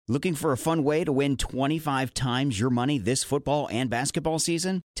Looking for a fun way to win 25 times your money this football and basketball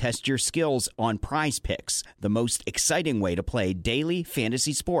season? Test your skills on Prize Picks, the most exciting way to play daily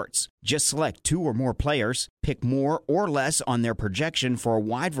fantasy sports. Just select 2 or more players, pick more or less on their projection for a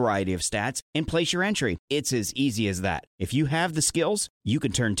wide variety of stats, and place your entry. It's as easy as that. If you have the skills, you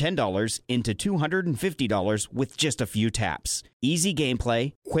can turn $10 into $250 with just a few taps. Easy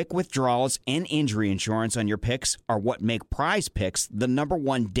gameplay, quick withdrawals, and injury insurance on your picks are what make Prize Picks the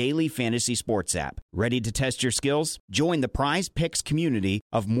 #1 daily fantasy sports app. Ready to test your skills? Join the Prize Picks community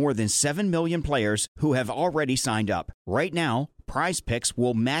of more than 7 million players who have already signed up. Right now, Prize Picks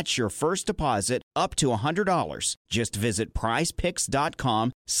will match your first deposit up to $100. Just visit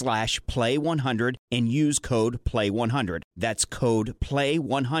prizepicks.com/play100 and use code PLAY100. That's code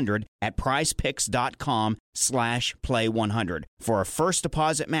PLAY100 at prizepicks.com/play100 for a first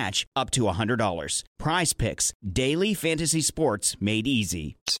deposit match up to $100. Prize Picks, daily fantasy sports made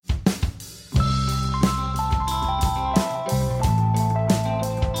easy.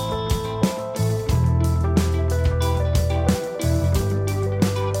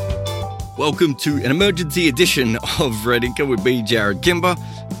 Welcome to an emergency edition of Red Inker with me, Jared Kimber,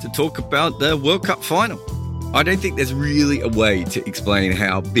 to talk about the World Cup final. I don't think there's really a way to explain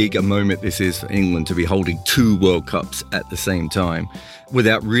how big a moment this is for England to be holding 2 World Cups at the same time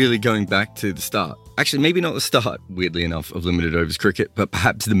without really going back to the start. Actually, maybe not the start, weirdly enough, of limited overs cricket, but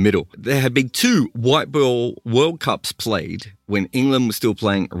perhaps the middle. There have been 2 white ball World Cups played when England was still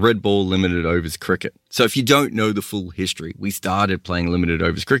playing red ball limited overs cricket. So if you don't know the full history, we started playing limited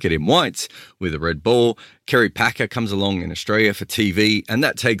overs cricket in whites with a red ball. Kerry Packer comes along in Australia for TV, and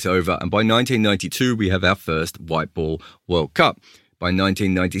that takes over. And by 1992, we have our first white ball World Cup. By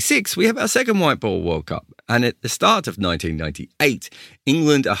 1996, we have our second white ball World Cup. And at the start of 1998,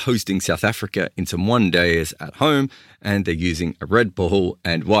 England are hosting South Africa in some one-dayers at home, and they're using a red ball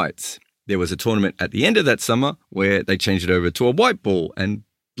and whites. There was a tournament at the end of that summer where they changed it over to a white ball and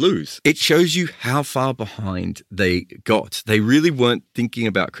blues. It shows you how far behind they got. They really weren't thinking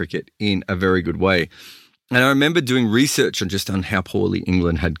about cricket in a very good way. And I remember doing research on how poorly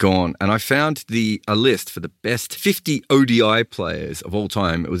England had gone, and I found a list for the best 50 ODI players of all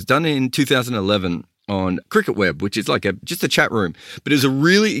time. It was done in 2011 on Cricket Web, which is like just a chat room, but it was a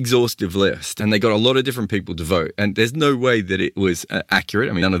really exhaustive list, and they got a lot of different people to vote, and there's no way that it was accurate.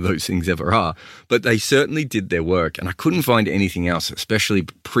 I mean, none of those things ever are, but they certainly did their work, and I couldn't find anything else, especially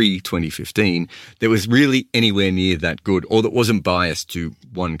pre-2015, that was really anywhere near that good, or that wasn't biased to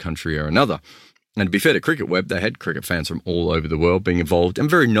one country or another. And to be fair to Cricket Web, they had cricket fans from all over the world being involved, and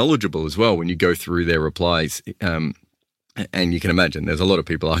very knowledgeable as well when you go through their replies. And you can imagine there's a lot of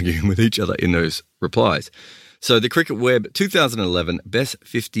people arguing with each other in those replies. So the Cricket Web 2011 Best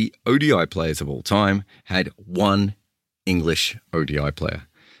 50 ODI Players of All Time had 1 English ODI player.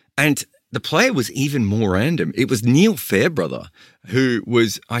 And the player was even more random. It was Neil Fairbrother, who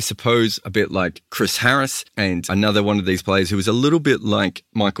was, I suppose, a bit like Chris Harris, and another one of these players who was a little bit like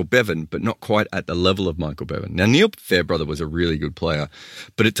Michael Bevan, but not quite at the level of Michael Bevan. Now, Neil Fairbrother was a really good player,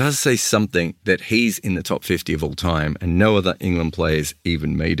 but it does say something that he's in the top 50 of all time, and no other England players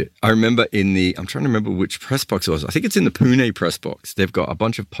even made it. I remember I'm trying to remember which press box it was. I think it's in the Pune press box. They've got a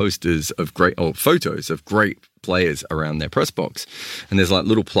bunch of posters of photos of great players around their press box, and there's like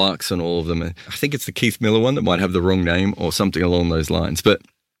little plaques on all of them. I think it's the Keith Miller one that might have the wrong name or something along those lines, but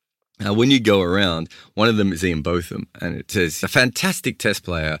when you go around, one of them is Ian Botham, and it says a fantastic test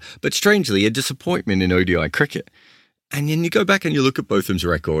player, but strangely a disappointment in ODI cricket. And then you go back and you look at Botham's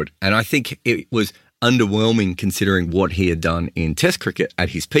record, and I think it was underwhelming considering what he had done in Test cricket at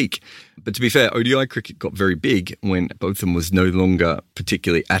his peak. But to be fair, ODI cricket got very big when Botham was no longer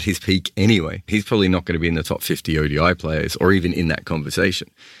particularly at his peak anyway. He's probably not going to be in the top 50 ODI players or even in that conversation.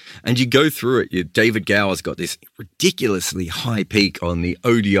 And you go through it, David Gower's got this ridiculously high peak on the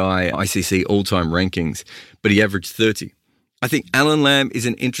ODI ICC all-time rankings, but he averaged 30. I think Alan Lamb is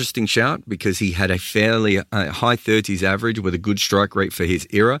an interesting shout because he had a fairly high 30s average with a good strike rate for his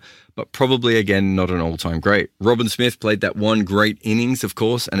era, but probably, again, not an all-time great. Robin Smith played that one great innings, of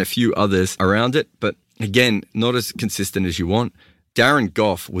course, and a few others around it, but again, not as consistent as you want. Darren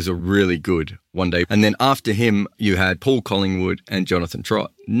Gough was a really good one day. And then after him, you had Paul Collingwood and Jonathan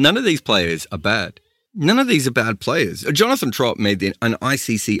Trott. None of these players are bad. None of these are bad players. Jonathan Trott made an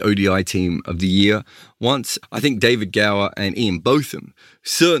ICC ODI team of the year once. I think David Gower and Ian Botham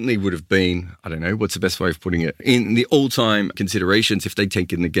certainly would have been, I don't know, what's the best way of putting it, in the all-time considerations if they'd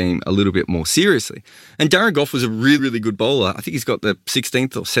taken the game a little bit more seriously. And Darren Gough was a really, really good bowler. I think he's got the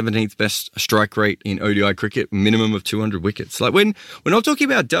 16th or 17th best strike rate in ODI cricket, minimum of 200 wickets. Like, we're not talking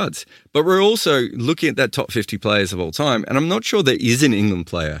about duds, But we're also looking at that top 50 players of all time, and I'm not sure there is an England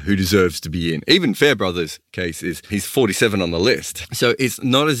player who deserves to be in. Even Fairbrother's case is he's 47 on the list. So it's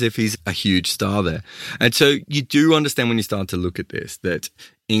not as if he's a huge star there. And so you do understand when you start to look at this that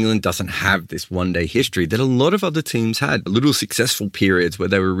England doesn't have this one-day history that a lot of other teams had, little successful periods where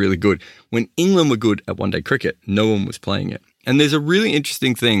they were really good. When England were good at one-day cricket, no one was playing it. And there's a really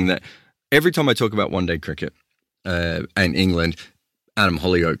interesting thing that every time I talk about one-day cricket and England, Adam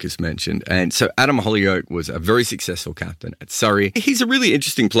Hollioake is mentioned. And so Adam Hollioake was a very successful captain at Surrey. He's a really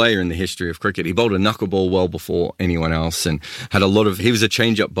interesting player in the history of cricket. He bowled a knuckleball well before anyone else and had he was a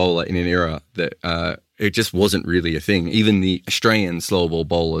change-up bowler in an era that it just wasn't really a thing. Even the Australian slow ball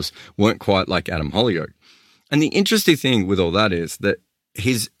bowlers weren't quite like Adam Hollioake. And the interesting thing with all that is that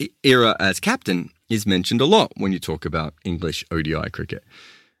his era as captain is mentioned a lot when you talk about English ODI cricket.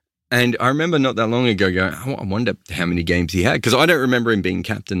 And I remember not that long ago going, oh, I wonder how many games he had, because I don't remember him being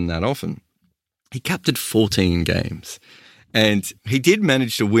captain that often. He captained 14 games. And he did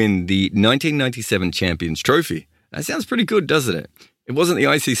manage to win the 1997 Champions Trophy. That sounds pretty good, doesn't it? It wasn't the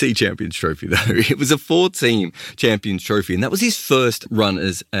ICC Champions Trophy, though. It was a 4-team Champions Trophy. And that was his first run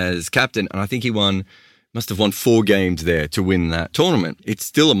as captain. And I think he must have won 4 games there to win that tournament. It's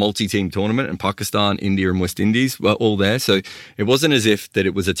still a multi-team tournament, and Pakistan, India, and West Indies were all there. So it wasn't as if that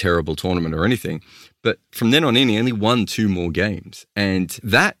it was a terrible tournament or anything. But from then on in, he only won 2 more games. And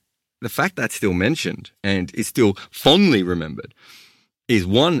the fact that's still mentioned and is still fondly remembered is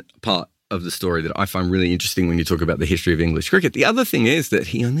one part of the story that I find really interesting when you talk about the history of English cricket. The other thing is that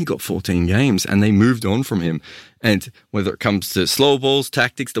he only got 14 games and they moved on from him. And whether it comes to slow balls,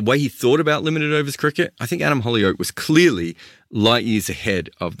 tactics, the way he thought about limited overs cricket, I think Adam Hollioake was clearly light years ahead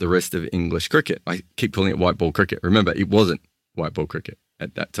of the rest of English cricket. I keep calling it white ball cricket. Remember, it wasn't white ball cricket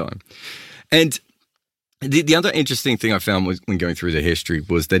at that time. And the other interesting thing I found when going through the history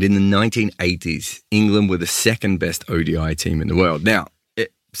was that in the 1980s, England were the second best ODI team in the world. Now,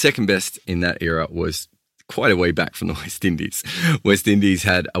 second best in that era was quite a way back from the West Indies. West Indies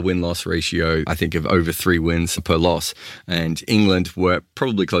had a win-loss ratio, I think, of over 3 wins per loss, and England were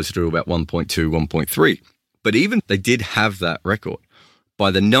probably closer to about 1.2, 1.3. But even they did have that record. By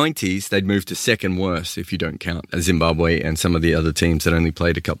the 90s, they'd moved to second worst, if you don't count Zimbabwe and some of the other teams that only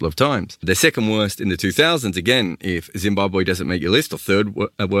played a couple of times. They're second worst in the 2000s, again, if Zimbabwe doesn't make your list, or third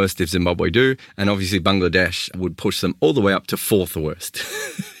worst if Zimbabwe do. And obviously Bangladesh would push them all the way up to fourth worst.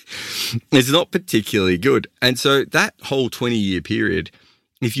 It's not particularly good. And so that whole 20-year period,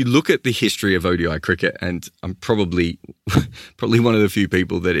 if you look at the history of ODI cricket, and I'm probably one of the few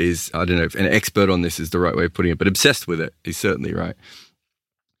people that is, I don't know if an expert on this is the right way of putting it, but obsessed with it is certainly right.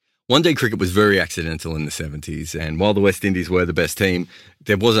 One-day cricket was very accidental in the 70s, and while the West Indies were the best team,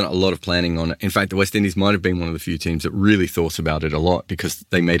 there wasn't a lot of planning on it. In fact, the West Indies might have been one of the few teams that really thought about it a lot because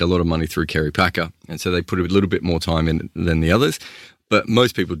they made a lot of money through Kerry Packer, and so they put a little bit more time in than the others. But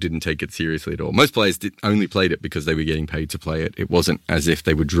most people didn't take it seriously at all. Most players only played it because they were getting paid to play it. It wasn't as if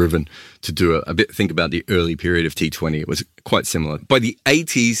they were driven to do a bit. Think about the early period of T20. It was quite similar. By the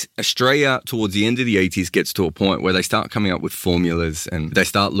 80s, Australia, towards the end of the 80s, gets to a point where they start coming up with formulas and they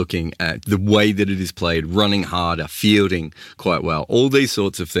start looking at the way that it is played, running harder, fielding quite well, all these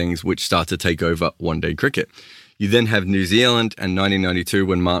sorts of things which start to take over one-day cricket. You then have New Zealand and 1992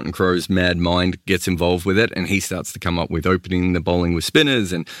 when Martin Crowe's mad mind gets involved with it and he starts to come up with opening the bowling with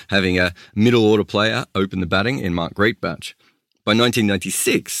spinners and having a middle order player open the batting in Mark Greatbatch. By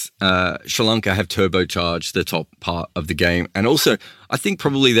 1996, Sri Lanka have turbocharged the top part of the game. And also, I think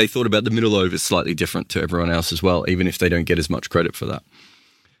probably they thought about the middle overs slightly different to everyone else as well, even if they don't get as much credit for that.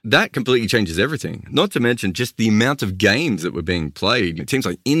 That completely changes everything. Not to mention just the amount of games that were being played. Teams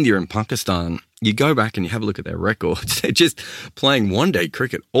like India and Pakistan, you go back and you have a look at their records. They're just playing one-day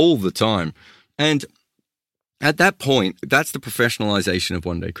cricket all the time. And at that point, that's the professionalization of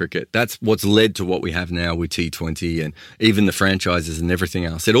one-day cricket. That's what's led to what we have now with T20 and even the franchises and everything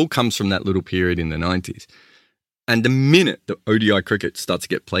else. It all comes from that little period in the 90s. And the minute the ODI cricket starts to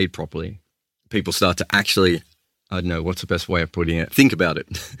get played properly, people start to actually, I don't know, what's the best way of putting it? Think about it.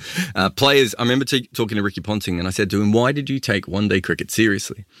 Players, I remember talking to Ricky Ponting and I said to him, why did you take one-day cricket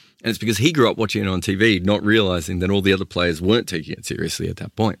seriously? And it's because he grew up watching it on TV, not realizing that all the other players weren't taking it seriously at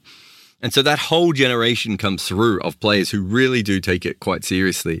that point. And so that whole generation comes through of players who really do take it quite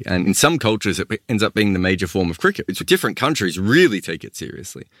seriously. And in some cultures, it ends up being the major form of cricket. It's different countries really take it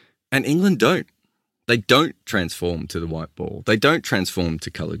seriously. And England don't. They don't transform to the white ball. They don't transform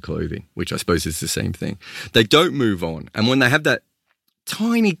to coloured clothing, which I suppose is the same thing. They don't move on. And when they have that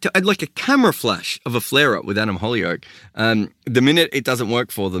tiny, like a camera flash of a flare-up with Adam Hollioake, the minute it doesn't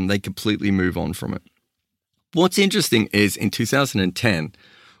work for them, they completely move on from it. What's interesting is in 2010,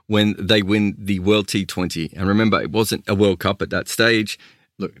 when they win the World T20. And remember, it wasn't a World Cup at that stage.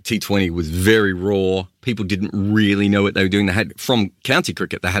 Look, T20 was very raw. People didn't really know what they were doing. They had, from county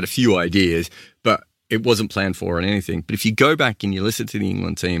cricket, they had a few ideas, but it wasn't planned for or anything. But if you go back and you listen to the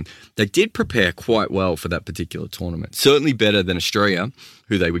England team, they did prepare quite well for that particular tournament. Certainly better than Australia,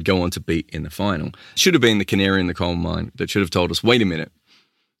 who they would go on to beat in the final. Should have been the canary in the coal mine that should have told us, wait a minute,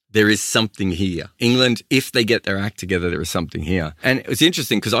 there is something here. England, if they get their act together, there is something here. And it was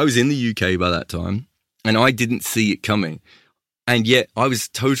interesting because I was in the UK by that time and I didn't see it coming. And yet I was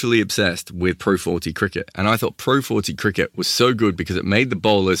totally obsessed with Pro 40 cricket. And I thought Pro 40 cricket was so good because it made the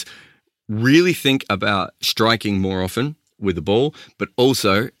bowlers really think about striking more often with the ball, but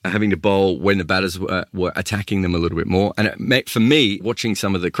also having to bowl when the batters were attacking them a little bit more. And it made, for me, watching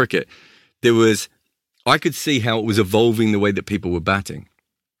some of the cricket, I could see how it was evolving the way that people were batting,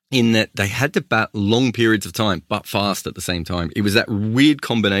 in that they had to bat long periods of time, but fast at the same time. It was that weird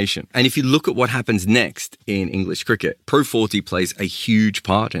combination. And if you look at what happens next in English cricket, Pro 40 plays a huge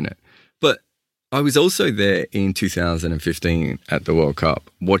part in it. But I was also there in 2015 at the World Cup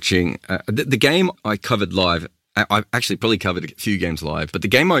watching the game I covered live. I actually probably covered a few games live, but the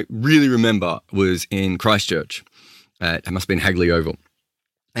game I really remember was in Christchurch. It must have been Hagley Oval.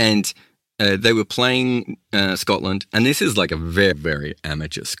 And they were playing Scotland, and this is like a very, very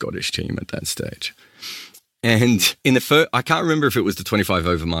amateur Scottish team at that stage. And in the first, I can't remember if it was the 25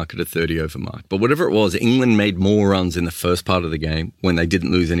 over mark or the 30 over mark, but whatever it was, England made more runs in the first part of the game when they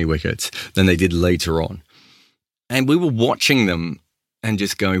didn't lose any wickets than they did later on. And we were watching them and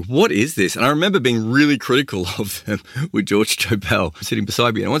just going, what is this? And I remember being really critical of them with George Jobell sitting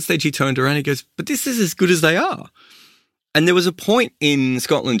beside me. And at one stage he turned around and he goes, but this is as good as they are. And there was a point in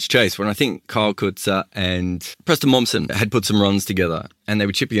Scotland's chase when I think Kyle Coetzer and Preston Mommsen had put some runs together and they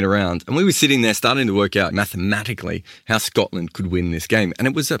were chipping it around. And we were sitting there starting to work out mathematically how Scotland could win this game. And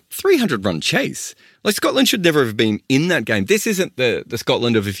it was a 300-run chase. Like, Scotland should never have been in that game. This isn't the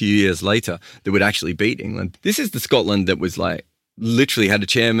Scotland of a few years later that would actually beat England. This is the Scotland that was like, literally had a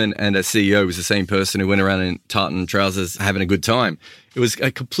chairman and a CEO who was the same person who went around in tartan trousers having a good time. It was a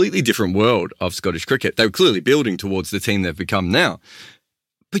completely different world of Scottish cricket. They were clearly building towards the team they've become now.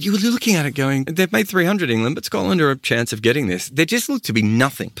 But you were looking at it going, they've made 300 England, but Scotland are a chance of getting this. There just looked to be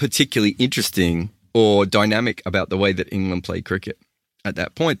nothing particularly interesting or dynamic about the way that England played cricket at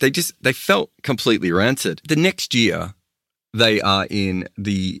that point. They felt completely rancid. The next year, they are in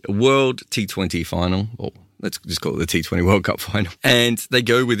the World T20 final, or let's just call it the T20 World Cup final. And they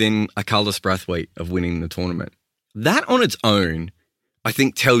go within a Carlos Brathwaite of winning the tournament. That on its own, I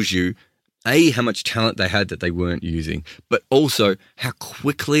think, tells you, A, how much talent they had that they weren't using, but also how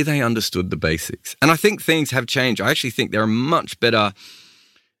quickly they understood the basics. And I think things have changed. I actually think they're a much better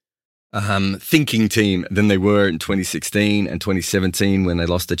thinking team than they were in 2016 and 2017 when they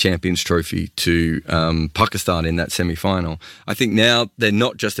lost the Champions Trophy to Pakistan in that semi-final. I think now they're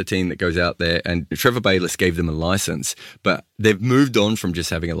not just a team that goes out there, and Trevor Bayliss gave them a license, but they've moved on from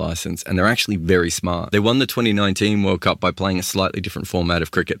just having a license, and they're actually very smart. They won the 2019 World Cup by playing a slightly different format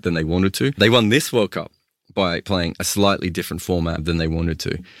of cricket than they wanted to. They won this World Cup by playing a slightly different format than they wanted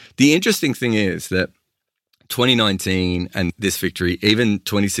to. The interesting thing is that 2019 and this victory, even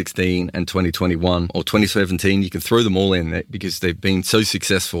 2016 and 2021 or 2017, you can throw them all in there because they've been so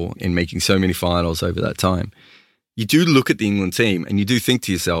successful in making so many finals over that time. You do look at the England team and you do think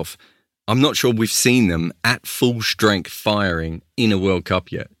to yourself, I'm not sure we've seen them at full strength firing in a World Cup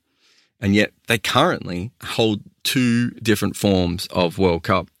yet. And yet they currently hold two different forms of World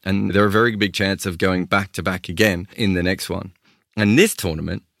Cup, and they're a very big chance of going back to back again in the next one. And this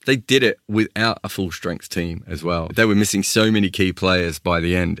tournament, they did it without a full-strength team as well. They were missing so many key players by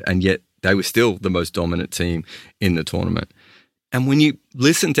the end, and yet they were still the most dominant team in the tournament. And when you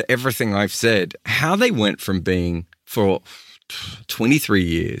listen to everything I've said, how they went from being, for 23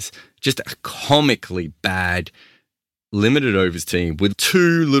 years, just a comically bad limited overs team with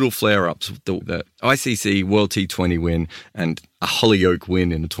two little flare-ups, the ICC World T20 win and a Hollyoake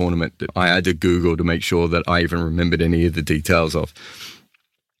win in a tournament that I had to Google to make sure that I even remembered any of the details of.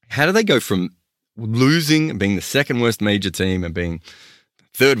 How do they go from losing and being the second worst major team and being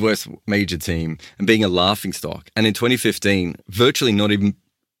third worst major team and being a laughingstock, and in 2015 virtually not even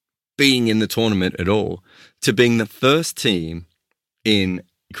being in the tournament at all, to being the first team in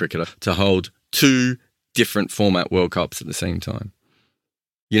cricketer to hold two different format World Cups at the same time?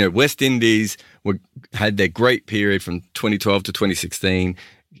 You know, West Indies had their great period from 2012 to 2016.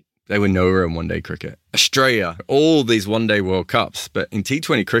 They were nowhere in one-day cricket. Australia, all these one-day World Cups. But in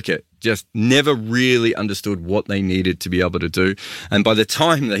T20 cricket, just never really understood what they needed to be able to do. And by the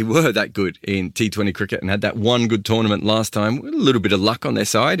time they were that good in T20 cricket and had that one good tournament last time, with a little bit of luck on their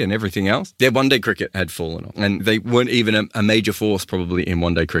side and everything else, their one-day cricket had fallen off. And they weren't even a major force probably in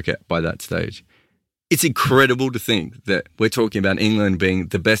one-day cricket by that stage. It's incredible to think that we're talking about England being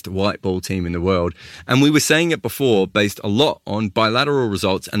the best white ball team in the world. And we were saying it before, based a lot on bilateral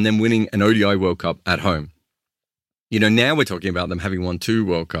results and then winning an ODI World Cup at home. You know, now we're talking about them having won 2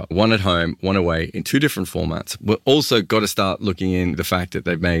 World Cup, one at home, one away in 2 different formats. We've also got to start looking in the fact that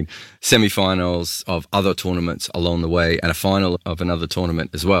they've made semi-finals of other tournaments along the way and a final of another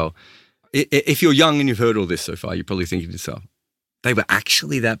tournament as well. If you're young and you've heard all this so far, you're probably thinking to yourself, they were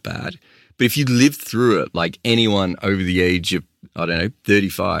actually that bad? But if you lived through it like anyone over the age of,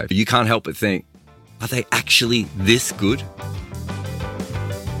 35, you can't help but think, are they actually this good?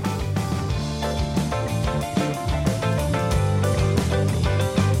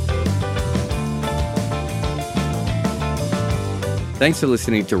 Thanks for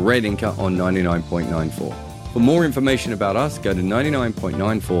listening to Red Inca on 99.94. For more information about us, go to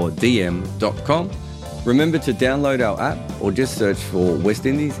 99.94dm.com. Remember to download our app or just search for West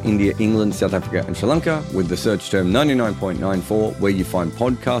Indies, India, England, South Africa and Sri Lanka with the search term 99.94 where you find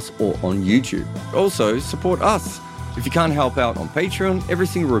podcasts or on YouTube. Also, support us. If you can't help out on Patreon, every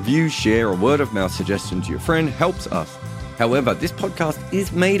single review, share or word of mouth suggestion to your friend helps us. However, this podcast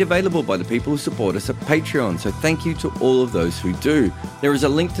is made available by the people who support us at Patreon, so thank you to all of those who do. There is a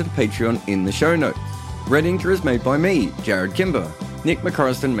link to the Patreon in the show notes. Red Inca is made by me, Jared Kimber. Nick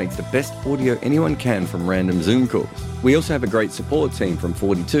McCorriston makes the best audio anyone can from random Zoom calls. We also have a great support team from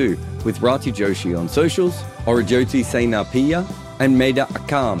 42, with Rati Joshi on socials, Orajoti Sainapiya, and Maida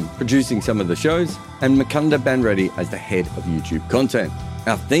Akam producing some of the shows, and Mukunda Banreddy as the head of YouTube content.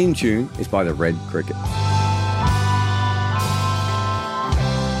 Our theme tune is by the Red Cricket.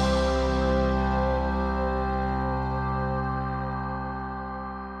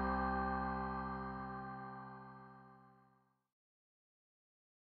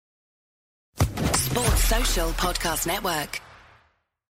 Sports Social Podcast Network.